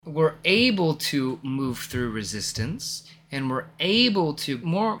we're able to move through resistance, and we're able to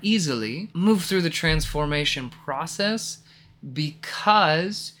more easily move through the transformation process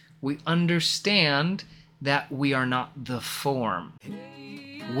because we understand that we are not the form.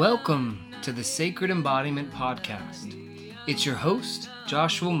 Welcome to the Sacred Embodiment Podcast. It's your host,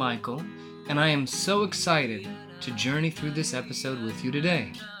 Joshua Michael, and I am so excited to journey through this episode with you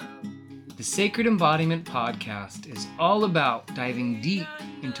today. The Sacred Embodiment Podcast is all about diving deep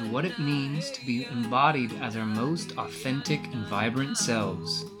into what it means to be embodied as our most authentic and vibrant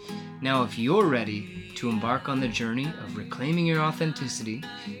selves. Now, if you're ready to embark on the journey of reclaiming your authenticity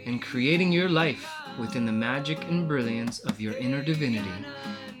and creating your life within the magic and brilliance of your inner divinity,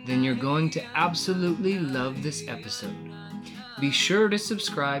 then you're going to absolutely love this episode. Be sure to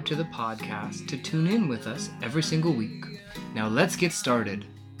subscribe to the podcast to tune in with us every single week. Now let's get started.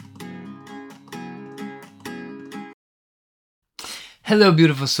 Hello,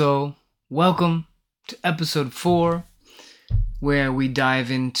 beautiful soul. Welcome to episode 4, where we dive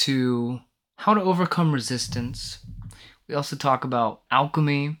into how to overcome resistance. We also talk about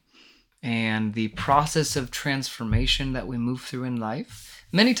alchemy and the process of transformation that we move through in life,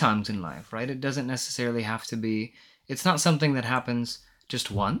 many times in life, right? It doesn't necessarily have to be, it's not something that happens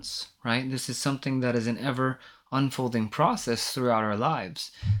just once, right? This is something that is an ever unfolding process throughout our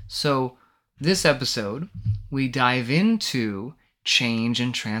lives. So this episode, we dive into change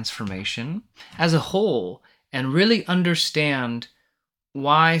and transformation as a whole and really understand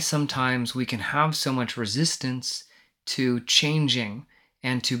why sometimes we can have so much resistance to changing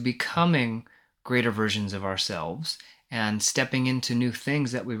and to becoming greater versions of ourselves and stepping into new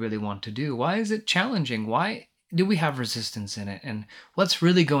things that we really want to do. Why is it challenging? Why do we have resistance in it? And what's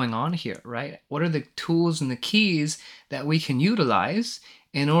really going on here, right? What are the tools and the keys that we can utilize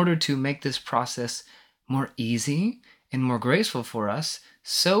in order to make this process more easy and more graceful for us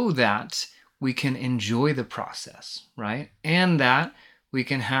so that we can enjoy the process, right? And that we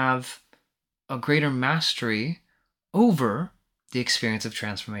can have a greater mastery over the experience of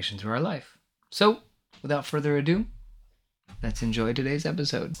transformation through our life. So, without further ado, let's enjoy today's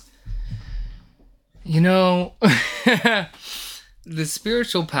episode. You know, the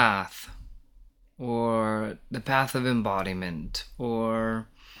spiritual path, or the path of embodiment, or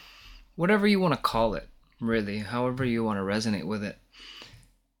whatever you want to call it, really, however you want to resonate with it,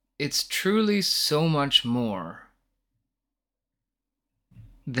 it's truly so much more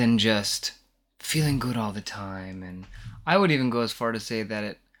than just feeling good all the time. And I would even go as far to say that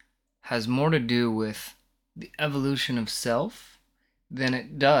it has more to do with the evolution of self than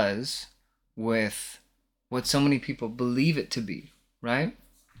it does with what so many people believe it to be, right?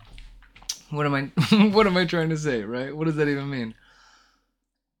 What am I trying to say, right? What does that even mean?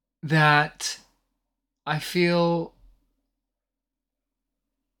 That I feel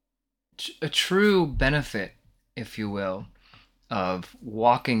a true benefit, if you will, of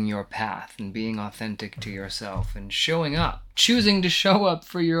walking your path and being authentic to yourself and showing up, choosing to show up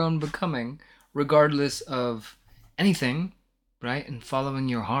for your own becoming, regardless of anything, right? And following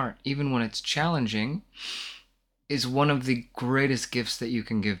your heart, even when it's challenging, is one of the greatest gifts that you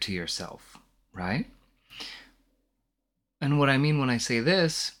can give to yourself, right? And what I mean when I say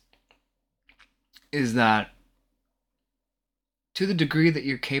this is that to the degree that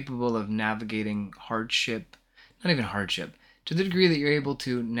you're capable of navigating hardship, not even hardship, to the degree that you're able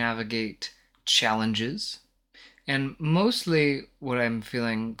to navigate challenges, and mostly what I'm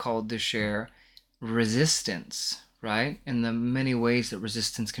feeling called to share, resistance, right? And the many ways that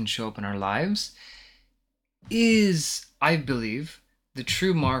resistance can show up in our lives is, I believe, the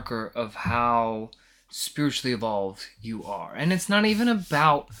true marker of how spiritually evolved you are. And it's not even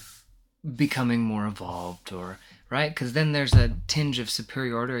about becoming more evolved, or right, because then there's a tinge of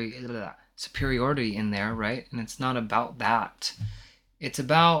superiority in there, right? And it's not about that. It's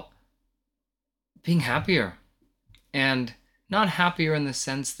about being happier, and not happier in the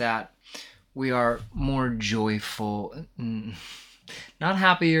sense that we are more joyful, not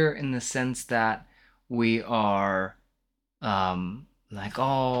happier in the sense that we are like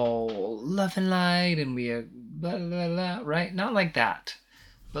all love and light and we are blah blah blah, right? Not like that,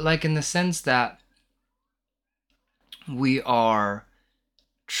 but like in the sense that we are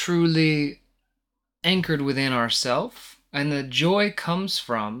truly anchored within ourselves, and the joy comes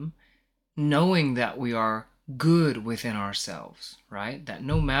from knowing that we are good within ourselves, right? That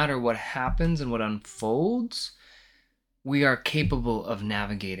no matter what happens and what unfolds, we are capable of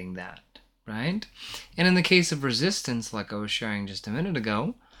navigating that, right? And in the case of resistance, like I was sharing just a minute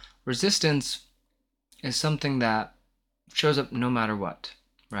ago, resistance is something that shows up no matter what.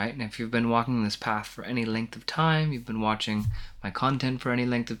 right? And if you've been walking this path for any length of time, you've been watching my content for any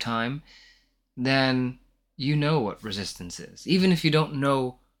length of time, then you know what resistance is. Even if you don't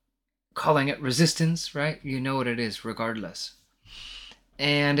know calling it resistance, right? You know what it is regardless.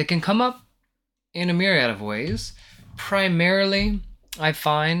 And it can come up in a myriad of ways. Primarily, I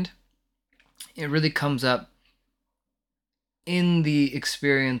find it really comes up in the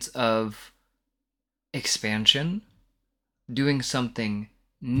experience of expansion, doing something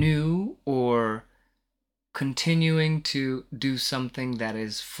new, or continuing to do something that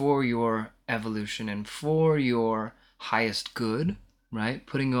is for your evolution and for your highest good, right?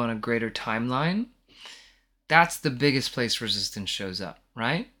 Putting you on a greater timeline. That's the biggest place resistance shows up,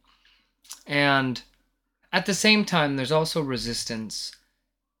 right? And at the same time, there's also resistance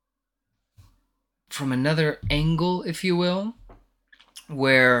from another angle, if you will,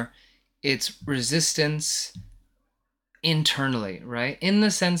 where it's resistance internally, right? In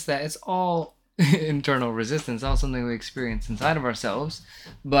the sense that it's all internal resistance, all something we experience inside of ourselves,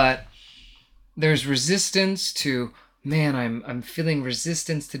 but there's resistance to, man, I'm feeling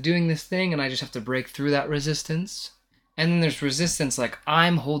resistance to doing this thing, and I just have to break through that resistance. And then there's resistance, like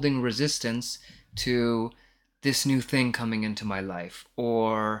I'm holding resistance to this new thing coming into my life,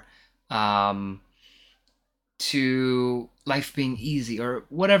 or to life being easy, or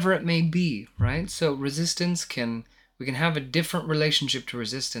whatever it may be, right? So we can have a different relationship to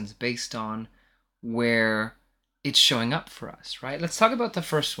resistance based on where it's showing up for us, right? Let's talk about the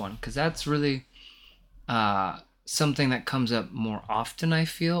first one, because that's really something that comes up more often, I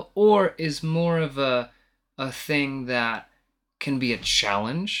feel, or is more of a thing that can be a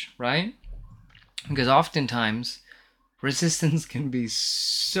challenge, right? Because oftentimes resistance can be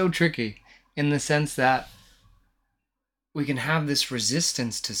so tricky in the sense that we can have this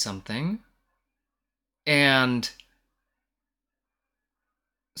resistance to something, and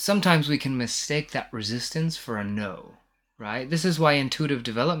sometimes we can mistake that resistance for a no, right? This is why intuitive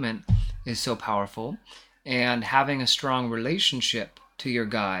development is so powerful, and having a strong relationship to your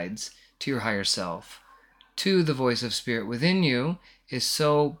guides, to your higher self, to the voice of spirit within you is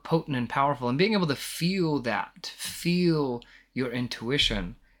so potent and powerful. And being able to feel your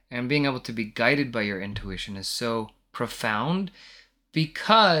intuition, and being able to be guided by your intuition is so profound,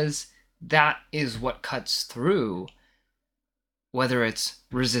 because that is what cuts through, whether it's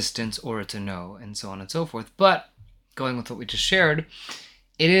resistance or it's a no, and so on and so forth. But going with what we just shared,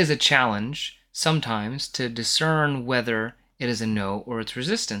 it is a challenge sometimes to discern whether it is a no or it's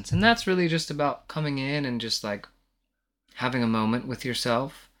resistance. And that's really just about coming in and just like having a moment with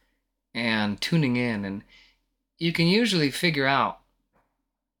yourself and tuning in. And you can usually figure out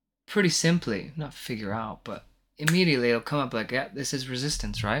pretty simply, not figure out, but immediately it'll come up like, yeah, this is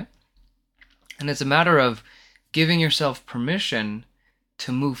resistance, right? And it's a matter of giving yourself permission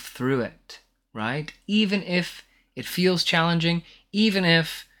to move through it, right? Even if it feels challenging, even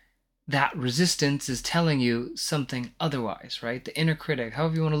if that resistance is telling you something otherwise, right? The inner critic,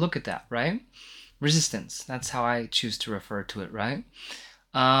 however you want to look at that, right? Resistance, that's how I choose to refer to it, right?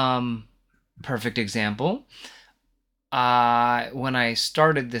 Perfect example. When I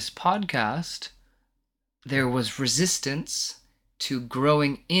started this podcast, there was resistance to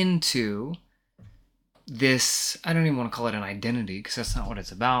growing into this, I don't even want to call it an identity, because that's not what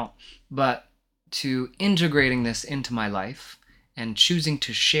it's about, but to integrating this into my life and choosing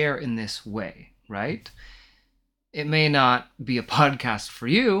to share in this way, right? It may not be a podcast for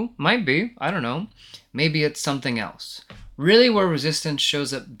you, might be, I don't know. Maybe it's something else. Really, where resistance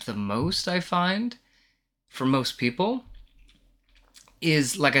shows up the most, I find, for most people,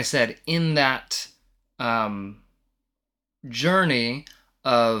 is, like I said, in that journey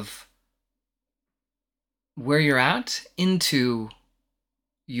of where you're at into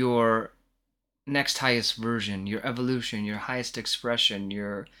your next highest version, your evolution, your highest expression,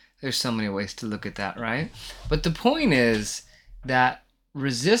 there's so many ways to look at that, right? But the point is that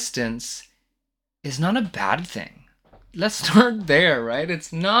resistance is not a bad thing. Let's start there, right?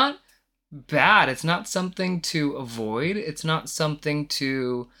 It's not bad. It's not something to avoid. It's not something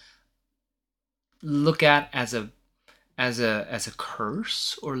to look at as a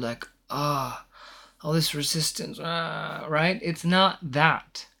curse, or like, all this resistance, right? It's not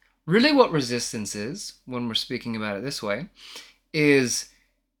that. Really what resistance is, when we're speaking about it this way, is,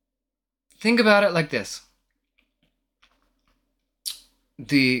 think about it like this.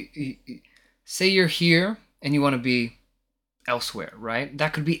 Say you're here and you want to be elsewhere, right?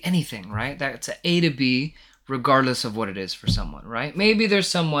 That could be anything, right? That's an A to B, regardless of what it is for someone, right? Maybe there's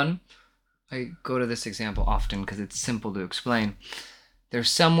someone, I go to this example often because it's simple to explain. There's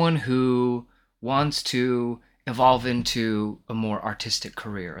someone who wants to evolve into a more artistic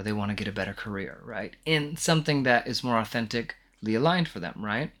career, or they want to get a better career, right? In something that is more authentically aligned for them,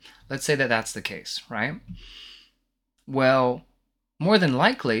 right? Let's say that that's the case, right? Well, more than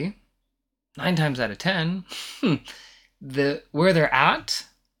likely, 9 times out of 10, where they're at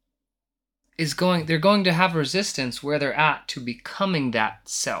they're going to have resistance where they're at to becoming that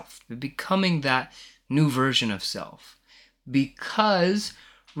self, becoming that new version of self. Because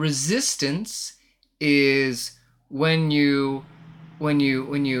resistance is when you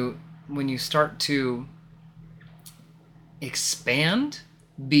start to expand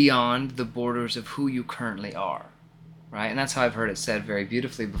beyond the borders of who you currently are, right? And that's how I've heard it said very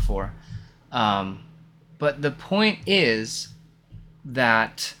beautifully before. But the point is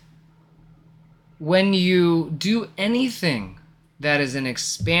that when you do anything that is an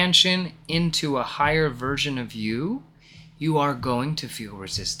expansion into a higher version of you, you are going to feel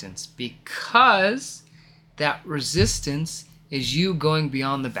resistance, because that resistance is you going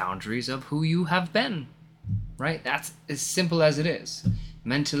beyond the boundaries of who you have been, right? That's as simple as it is,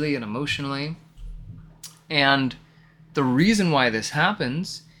 mentally and emotionally. And the reason why this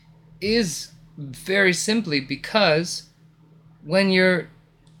happens is very simply because when you're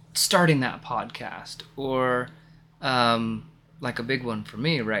starting that podcast, or like a big one for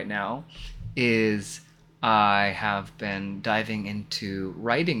me right now is I have been diving into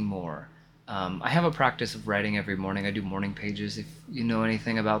writing more. I have a practice of writing every morning. I do morning pages, if you know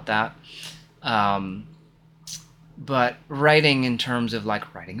anything about that. But writing in terms of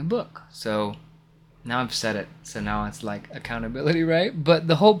like writing a book. So now I've said it, so now it's like accountability, right? But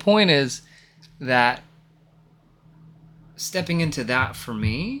the whole point is that stepping into that for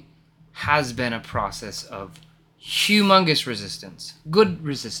me has been a process of humongous resistance. Good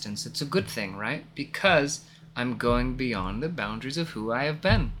resistance. It's a good thing, right? Because I'm going beyond the boundaries of who I have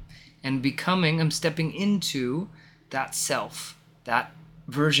been. And I'm stepping into that self, that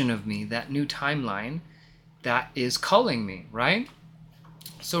version of me, that new timeline that is calling me, right?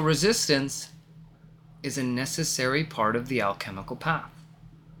 So resistance is a necessary part of the alchemical path,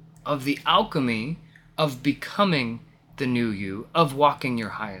 of the alchemy of becoming the new you, of walking your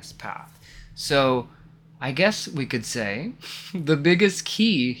highest path. So I guess we could say the biggest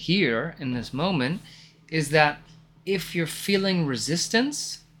key here in this moment is that if you're feeling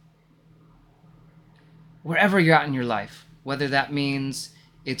resistance, wherever you're at in your life, whether that means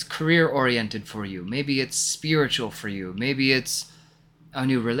it's career oriented for you, maybe it's spiritual for you, maybe it's a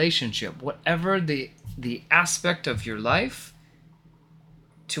new relationship, whatever the aspect of your life,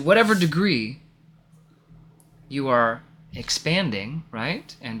 to whatever degree you are expanding,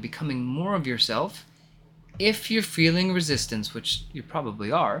 right, and becoming more of yourself, if you're feeling resistance, which you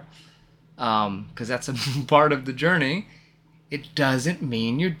probably are, because that's a part of the journey, it doesn't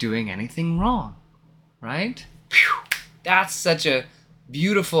mean you're doing anything wrong, right? Phew. That's such a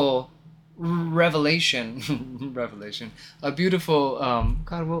beautiful revelation. A beautiful,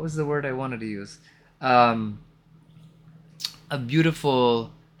 God, what was the word I wanted to use? A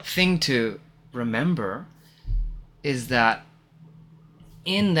beautiful thing to remember is that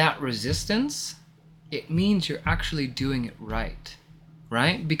in that resistance, it means you're actually doing it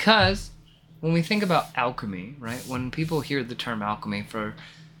right? Because when we think about alchemy, right, when people hear the term alchemy,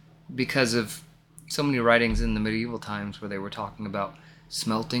 because of so many writings in the medieval times where they were talking about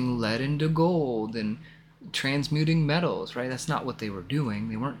smelting lead into gold and transmuting metals, right? That's not what they were doing.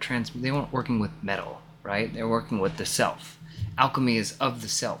 They weren't working with metal, right? They're working with the self. Alchemy is of the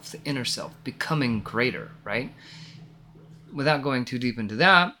self, the inner self, becoming greater, right? Without going too deep into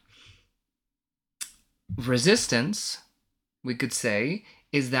that, resistance, we could say,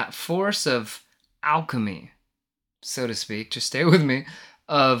 is that force of alchemy, so to speak, just stay with me,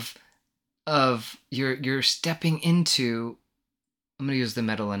 of you're stepping into, I'm going to use the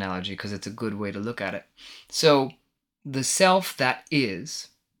metal analogy because it's a good way to look at it. So the self that is,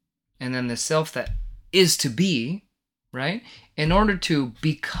 and then the self that is to be, right? In order to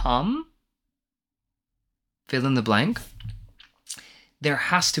become, fill in the blank, there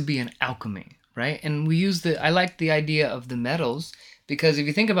has to be an alchemy, right? And I like the idea of the metals, because if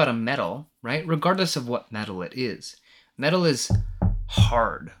you think about a metal, right, regardless of what metal it is, metal is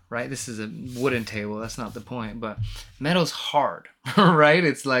hard, right? This is a wooden table, that's not the point, but metal's hard, right?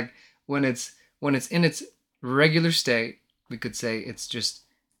 It's like when it's in its regular state, we could say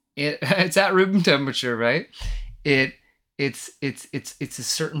it's at room temperature, right? It's a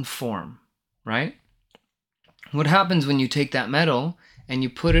certain form, right? What happens when you take that metal and you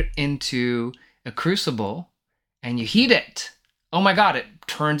put it into a crucible and you heat it? Oh my God, it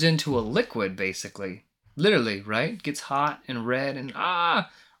turns into a liquid, basically. Literally, right? It gets hot and red and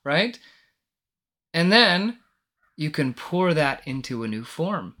right? And then you can pour that into a new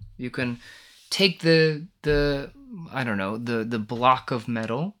form. You can take the I don't know, the block of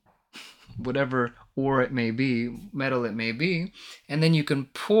metal, whatever ore it may be, metal it may be, and then you can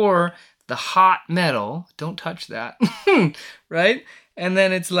pour the hot metal, don't touch that, right? And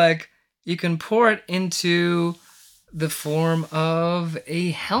then it's like you can pour it into the form of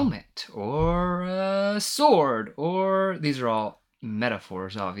a helmet or a sword, or these are all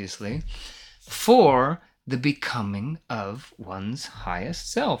metaphors, obviously, for the becoming of one's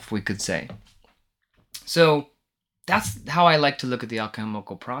highest self, we could say. So that's how I like to look at the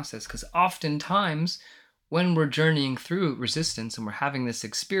alchemical process, because oftentimes when we're journeying through resistance and we're having this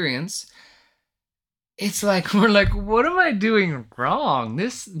experience, it's like we're like, what am I doing wrong?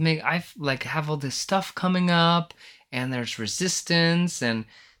 I like have all this stuff coming up, and there's resistance, and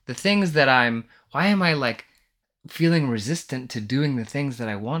the things that why am I like feeling resistant to doing the things that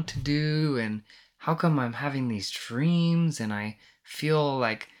I want to do, and how come I'm having these dreams and I feel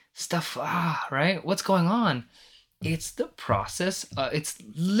like stuff, right? What's going on? It's the process. It's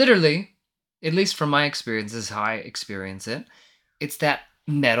literally, at least from my experience, this is how I experience it. It's that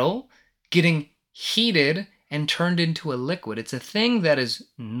metal getting heated and turned into a liquid. It's a thing that is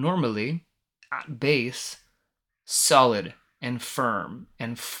normally, at base, solid and firm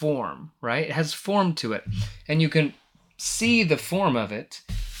and form, right? It has form to it. And you can see the form of it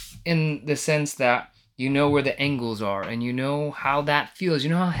in the sense that you know where the angles are, and you know how that feels. You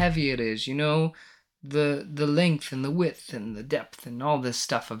know how heavy it is. You know the length and the width and the depth and all this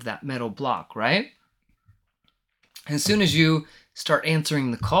stuff of that metal block, right? And as soon as you start answering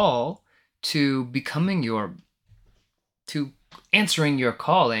the call to answering your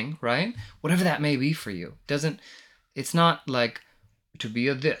calling, right? Whatever that may be for you. It's not like to be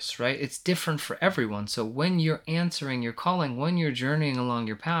a this, right? It's different for everyone. So when you're answering your calling, when you're journeying along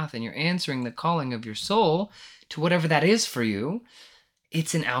your path and you're answering the calling of your soul to whatever that is for you,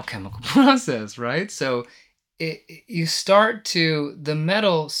 it's an alchemical process, right? So the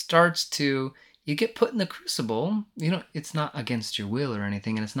metal starts to, you get put in the crucible. It's not against your will or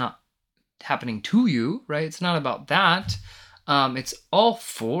anything, and it's not happening to you, right? It's not about that. It's all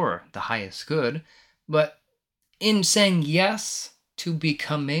for the highest good. But in saying yes to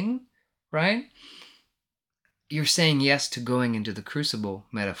becoming, right? You're saying yes to going into the crucible,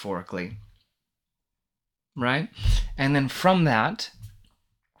 metaphorically, right? And then from that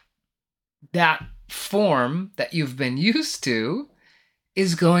form that you've been used to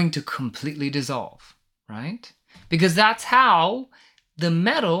is going to completely dissolve, right? Because that's how the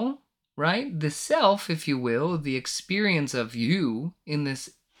metal, right? The self, if you will, the experience of you in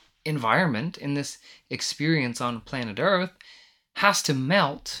this environment, in this experience on planet Earth, has to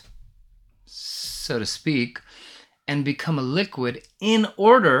melt, so to speak, and become a liquid in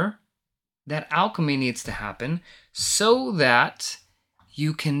order that alchemy needs to happen so that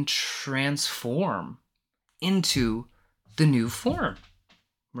you can transform into the new form,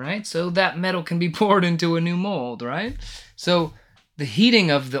 right? So that metal can be poured into a new mold, right? So the heating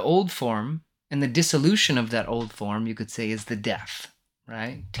of the old form and the dissolution of that old form, you could say, is the death,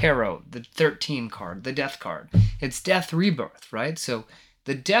 right? Tarot, the 13 card, the death card. It's death rebirth, right? So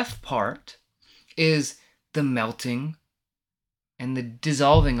the death part is the melting and the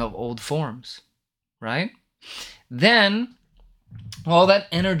dissolving of old forms, right? Then all that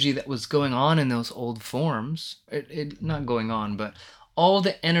energy that was going on in those old forms, not going on, but all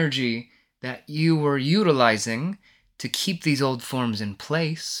the energy that you were utilizing to keep these old forms in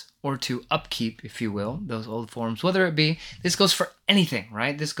place, or to upkeep, if you will, those old forms, whether it be, this goes for anything,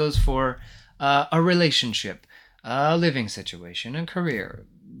 right? This goes for a relationship, a living situation, a career.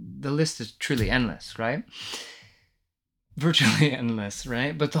 The list is truly endless, right? Virtually endless,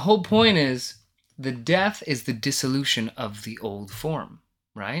 right? But the whole point is, the death is the dissolution of the old form,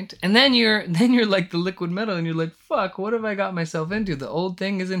 right? And then you're like the liquid metal, and you're like, fuck, what have I got myself into? The old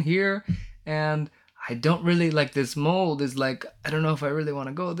thing isn't here, and I don't really like, this mold is like, I don't know if I really want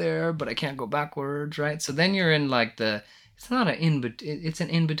to go there, but I can't go backwards, right? So then you're in like it's not it's an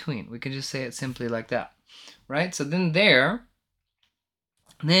in-between. We can just say it simply like that, right? So then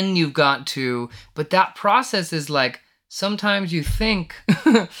you've got to, but that process is like, sometimes you think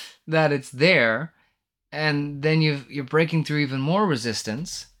that it's there, and then you're breaking through even more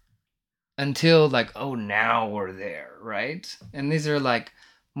resistance until like, oh, now we're there, right? And these are like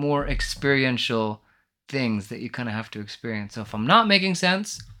more experiential things that you kind of have to experience. So if I'm not making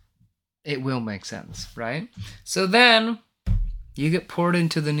sense, it will make sense, right? So then you get poured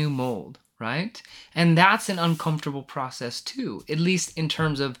into the new mold, right? And that's an uncomfortable process too, at least in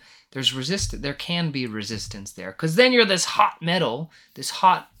terms of there can be resistance there, because then you're this hot metal, this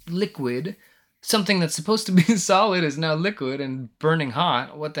hot liquid, something that's supposed to be solid is now liquid and burning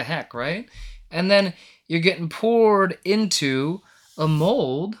hot. What the heck, right? And then you're getting poured into a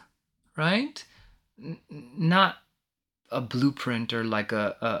mold, right? Not a blueprint or like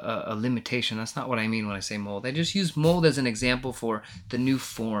a limitation. That's not what I mean when I say mold. I just use mold as an example for the new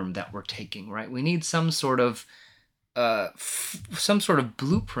form that we're taking, right? We need some sort of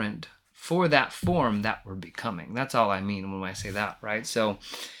blueprint for that form that we're becoming. That's all I mean when I say that, right? So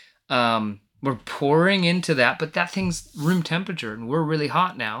we're pouring into that, but that thing's room temperature and we're really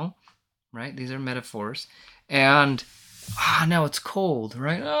hot now, right? These are metaphors. And now it's cold,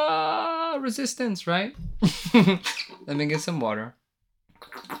 right? Resistance, right? Let me get some water.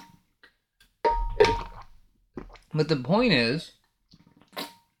 But the point is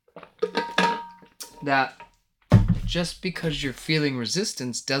that just because you're feeling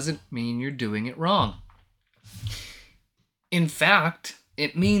resistance doesn't mean you're doing it wrong. In fact,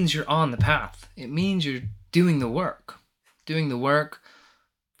 it means you're on the path. It means you're doing the work,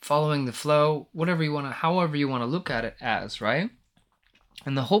 following the flow, however you want to look at it as, right?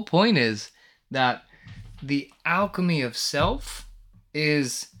 And the whole point is that the alchemy of self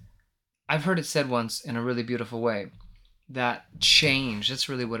is, I've heard it said once in a really beautiful way, that change, that's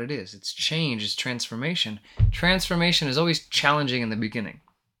really what it is. It's change, it's transformation. Transformation is always challenging in the beginning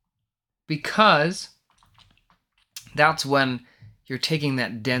because that's when you're taking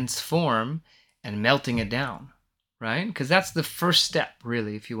that dense form and melting it down, right? Because that's the first step,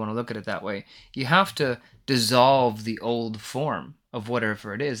 really, if you want to look at it that way. You have to dissolve the old form of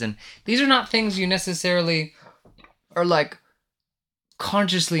whatever it is. And these are not things you necessarily are like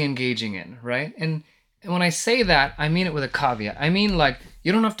consciously engaging in, right? And when I say that, I mean it with a caveat. I mean, like,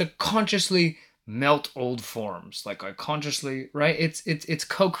 you don't have to consciously melt old forms. Like, I consciously, right? It's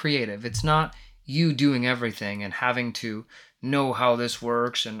co-creative. It's not you doing everything and having to know how this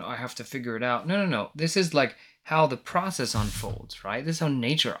works and I have to figure it out. No. This is like how the process unfolds, right? This is how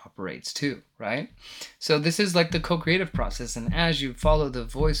nature operates too, right? So this is like the co-creative process. And as you follow the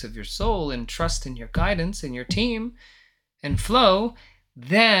voice of your soul and trust in your guidance and your team and flow,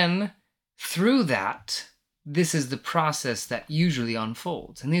 then through that, this is the process that usually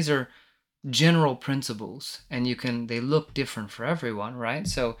unfolds. And these are general principles, and they look different for everyone, right?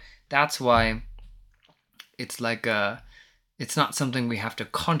 So that's why it's like it's not something we have to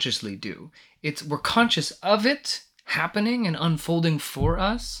consciously do. We're conscious of it happening and unfolding for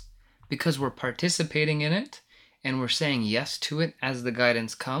us because we're participating in it and we're saying yes to it as the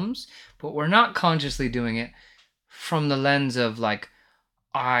guidance comes, but we're not consciously doing it from the lens of like,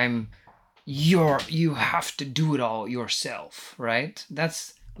 you have to do it all yourself, right?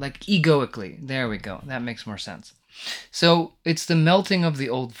 That's like egoically. There we go. That makes more sense. So it's the melting of the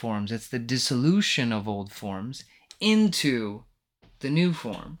old forms. It's the dissolution of old forms into the new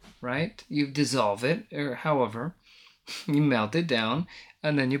form, right? You dissolve it, or however, you melt it down,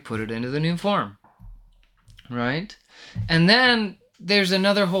 and then you put it into the new form, right? And then there's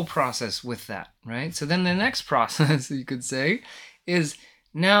another whole process with that, right? So then the next process, you could say, is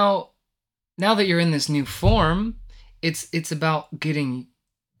now that you're in this new form, it's about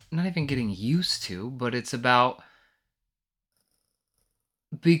not even getting used to, but it's about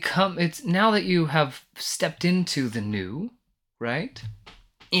it's now that you have stepped into the new, right?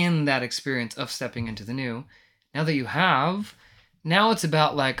 In that experience of stepping into the new, now it's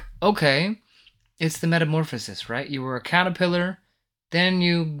about like, okay, it's the metamorphosis, right? You were a caterpillar, then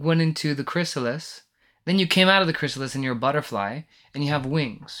you went into the chrysalis, then you came out of the chrysalis and you're a butterfly, and you have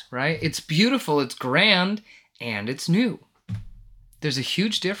wings, right? It's beautiful, it's grand, and it's new. There's a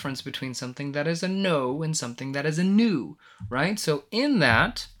huge difference between something that is a no and something that is a new, right? So in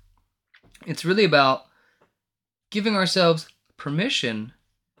that, it's really about giving ourselves permission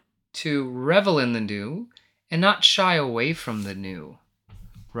to revel in the new and not shy away from the new,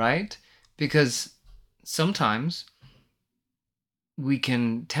 right? Because sometimes we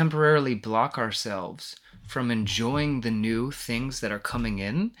can temporarily block ourselves from enjoying the new things that are coming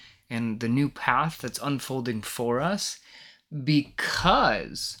in and the new path that's unfolding for us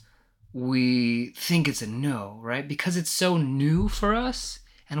because we think it's a no, right? Because it's so new for us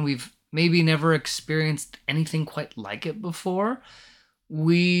and we've maybe never experienced anything quite like it before.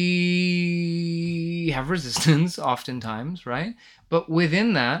 We have resistance oftentimes, right? But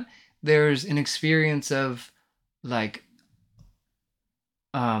within that, there's an experience of like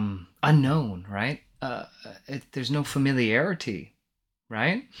unknown, right? There's no familiarity,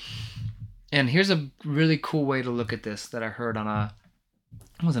 right? And here's a really cool way to look at this that I heard on it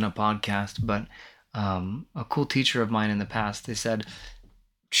wasn't a podcast, but a cool teacher of mine in the past. They said,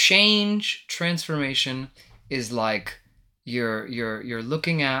 transformation is like you're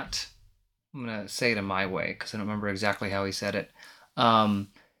looking at I'm gonna say it in my way because I don't remember exactly how he said it. Um,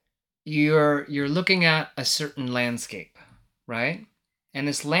 you're looking at a certain landscape, right? And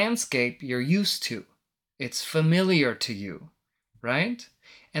this landscape you're used to. It's familiar to you, right?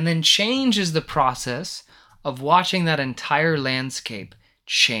 And then change is the process of watching that entire landscape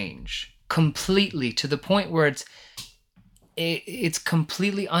change completely to the point where it's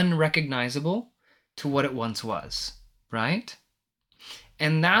completely unrecognizable to what it once was, right?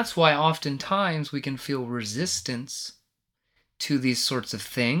 And that's why oftentimes we can feel resistance to these sorts of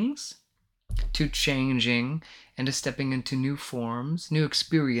things, to changing and to stepping into new forms, new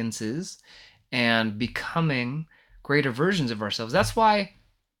experiences, and becoming greater versions of ourselves. That's why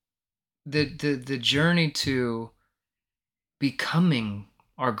the journey to becoming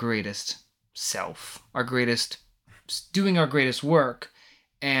our greatest self, doing our greatest work,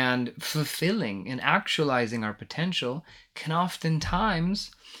 and fulfilling and actualizing our potential can oftentimes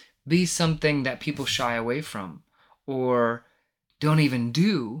be something that people shy away from or don't even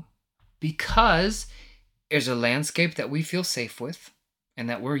do because there's a landscape that we feel safe with and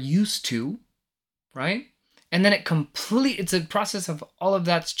that we're used to, right? And then it's a process of all of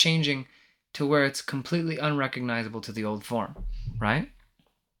that's changing to where it's completely unrecognizable to the old form, right?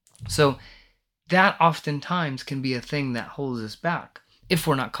 So that oftentimes can be a thing that holds us back if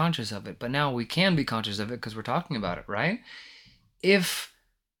we're not conscious of it. But now we can be conscious of it because we're talking about it, right? If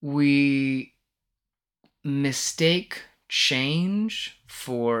we mistake change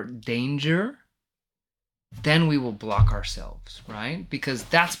for danger, then we will block ourselves, right? Because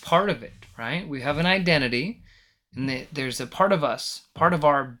that's part of it, right? We have an identity, and there's a part of us, part of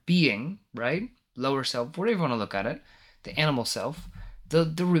our being, right? Lower self, whatever you want to look at it, the animal self,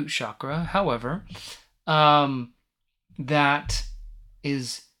 the root chakra, however, that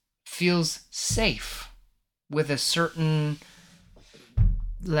feels safe with a certain,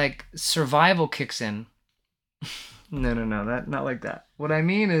 like, survival kicks in. No, that not like that. What I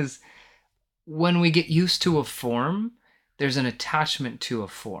mean is, when we get used to a form, there's an attachment to a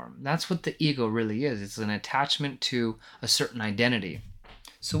form. That's what the ego really is. It's an attachment to a certain identity.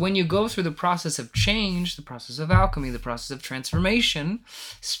 So when you go through the process of change, the process of alchemy, the process of transformation,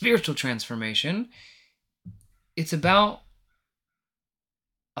 spiritual transformation, it's about,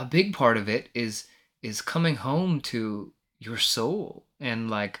 a big part of it is coming home to your soul and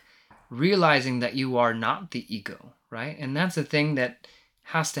like realizing that you are not the ego, right? And that's a thing that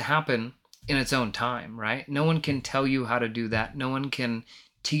has to happen in its own time, right? No one can tell you how to do that. No one can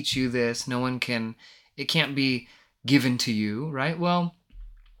teach you this. It can't be given to you, right? Well,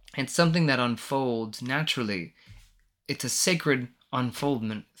 it's something that unfolds naturally. It's a sacred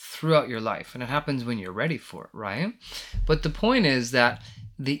unfoldment throughout your life, and it happens when you're ready for it, right? But the point is that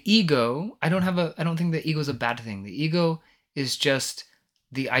the ego, I don't think the ego is a bad thing. The ego is just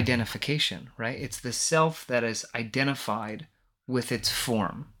the identification, right? It's the self that is identified with its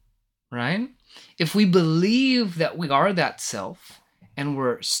form, right? If we believe that we are that self and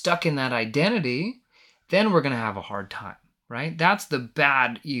we're stuck in that identity, then we're going to have a hard time, right? That's the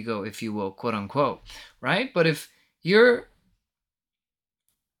bad ego, if you will, quote unquote, right? But if you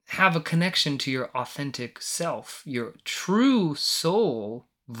have a connection to your authentic self, your true soul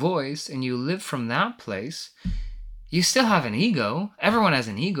voice, and you live from that place, you still have an ego. Everyone has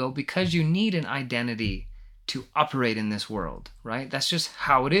an ego because you need an identity to operate in this world, right? That's just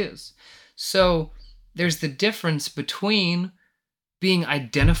how it is. So there's the difference between being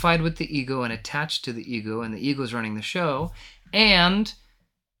identified with the ego and attached to the ego, and the ego's running the show, and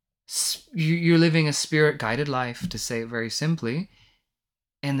you're living a spirit-guided life, to say it very simply,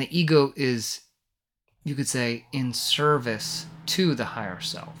 and the ego is, you could say, in service to the higher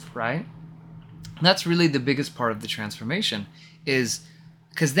self, right? That's really the biggest part of the transformation, is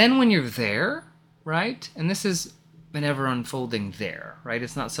because then when you're there, right? And this has been ever unfolding there, right?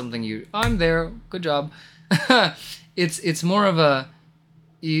 It's not something I'm there, good job. It's more of a,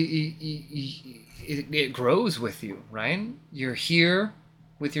 it grows with you, right? You're here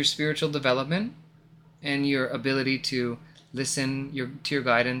with your spiritual development and your ability to listen to your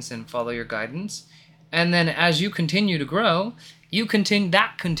guidance and follow your guidance. And then as you continue to grow,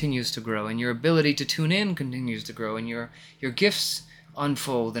 that continues to grow, and your ability to tune in continues to grow, and your gifts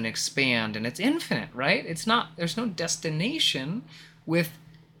unfold and expand, and it's infinite, right? There's no destination with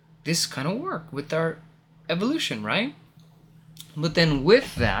this kind of work, with our evolution, right? But then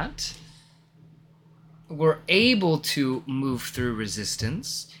with that, we're able to move through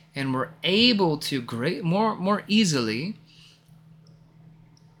resistance, and we're able to more easily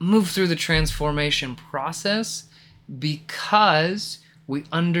move through the transformation process because we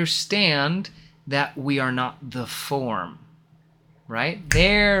understand that we are not the form, right?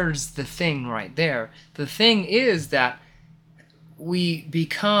 There's the thing right there. The thing is that we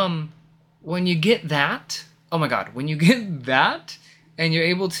become, when you get that, oh my God, when you get that and you're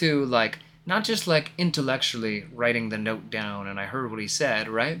able to like, not just like intellectually writing the note down and I heard what he said,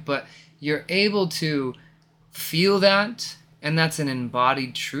 right? But you're able to feel that, and that's an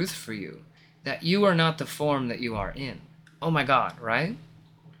embodied truth for you, that you are not the form that you are in. Oh my God, right?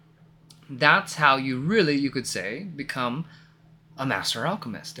 That's how you really, you could say, become a master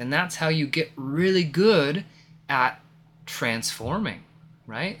alchemist. And that's how you get really good at transforming,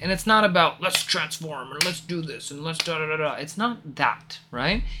 right? And it's not about let's transform and let's do this and let's da da da da. It's not that,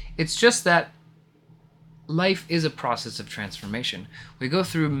 right? It's just that life is a process of transformation. We go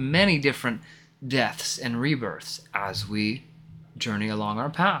through many different deaths and rebirths as we journey along our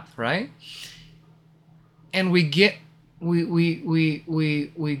path, right? And we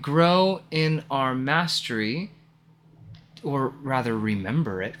grow in our mastery, or rather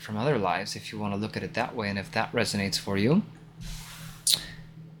remember it from other lives, if you want to look at it that way, and if that resonates for you,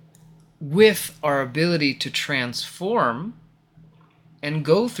 with our ability to transform and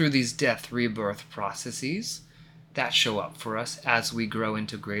go through these death rebirth processes that show up for us as we grow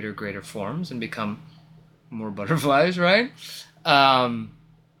into greater forms and become more butterflies, right?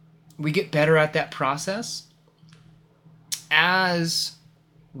 We get better at that process as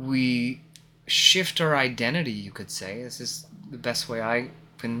we shift our identity, you could say. This is the best way I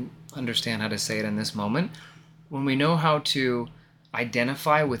can understand how to say it in this moment. When we know how to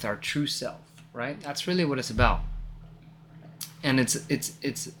identify with our true self, right? That's really what it's about. And it's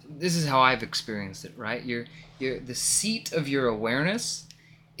this is how I've experienced it, right? The seat of your awareness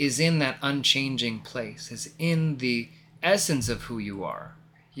is in that unchanging place, is in the essence of who you are.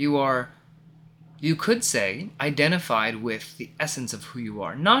 You could say, identified with the essence of who you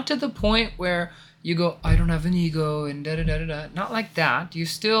are. Not to the point where you go, I don't have an ego, and da-da-da-da-da. Not like that. You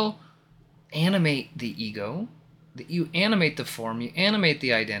still animate the ego. You animate the form. You animate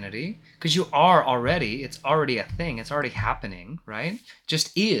the identity. Because you are already. It's already a thing. It's already happening, right?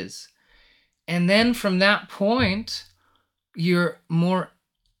 Just is. And then from that point, you're more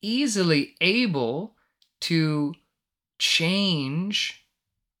easily able to change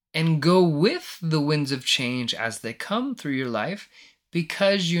and go with the winds of change as they come through your life,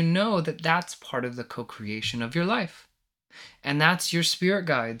 because you know that that's part of the co-creation of your life. And that's your spirit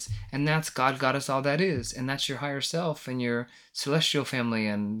guides, and that's God, Goddess, all that is, and that's your higher self and your celestial family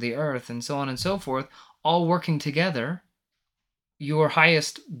and the earth and so on and so forth, all working together, your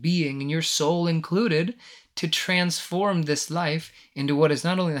highest being and your soul included, to transform this life into what is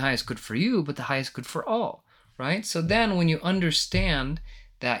not only the highest good for you, but the highest good for all, right? So then when you understand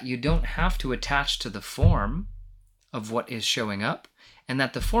that you don't have to attach to the form of what is showing up, and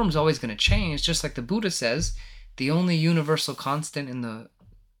that the form's always going to change, just like the Buddha says, the only universal constant is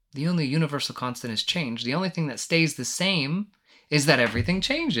change. The only thing that stays the same is that everything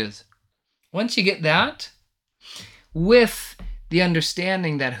changes. Once you get that, with the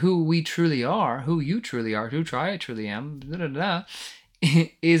understanding that who we truly are, who you truly are, who I truly am,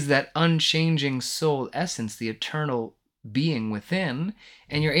 is that unchanging soul essence, the eternal being within,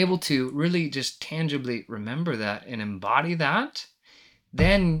 and you're able to really just tangibly remember that and embody that,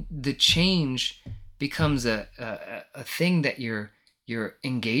 then the change becomes a thing that you're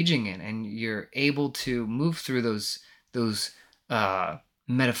engaging in, and you're able to move through those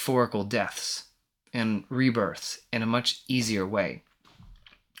metaphorical deaths and rebirths in a much easier way.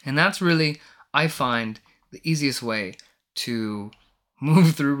 And that's really, I find, the easiest way to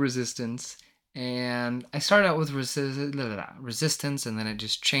move through resistance. And I started out with resistance, and then it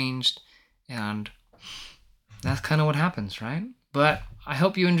just changed, and that's kind of what happens, right? But I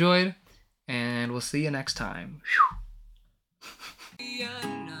hope you enjoyed, and we'll see you next time.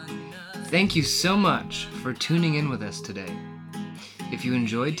 Thank you so much for tuning in with us today. If you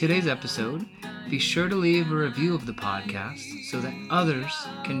enjoyed today's episode, be sure to leave a review of the podcast so that others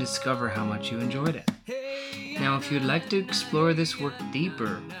can discover how much you enjoyed it. Now, if you'd like to explore this work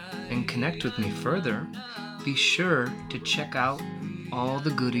deeper and connect with me further, be sure to check out all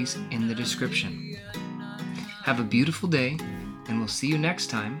the goodies in the description. Have a beautiful day, and we'll see you next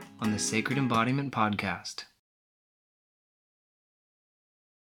time on the Sacred Embodiment Podcast.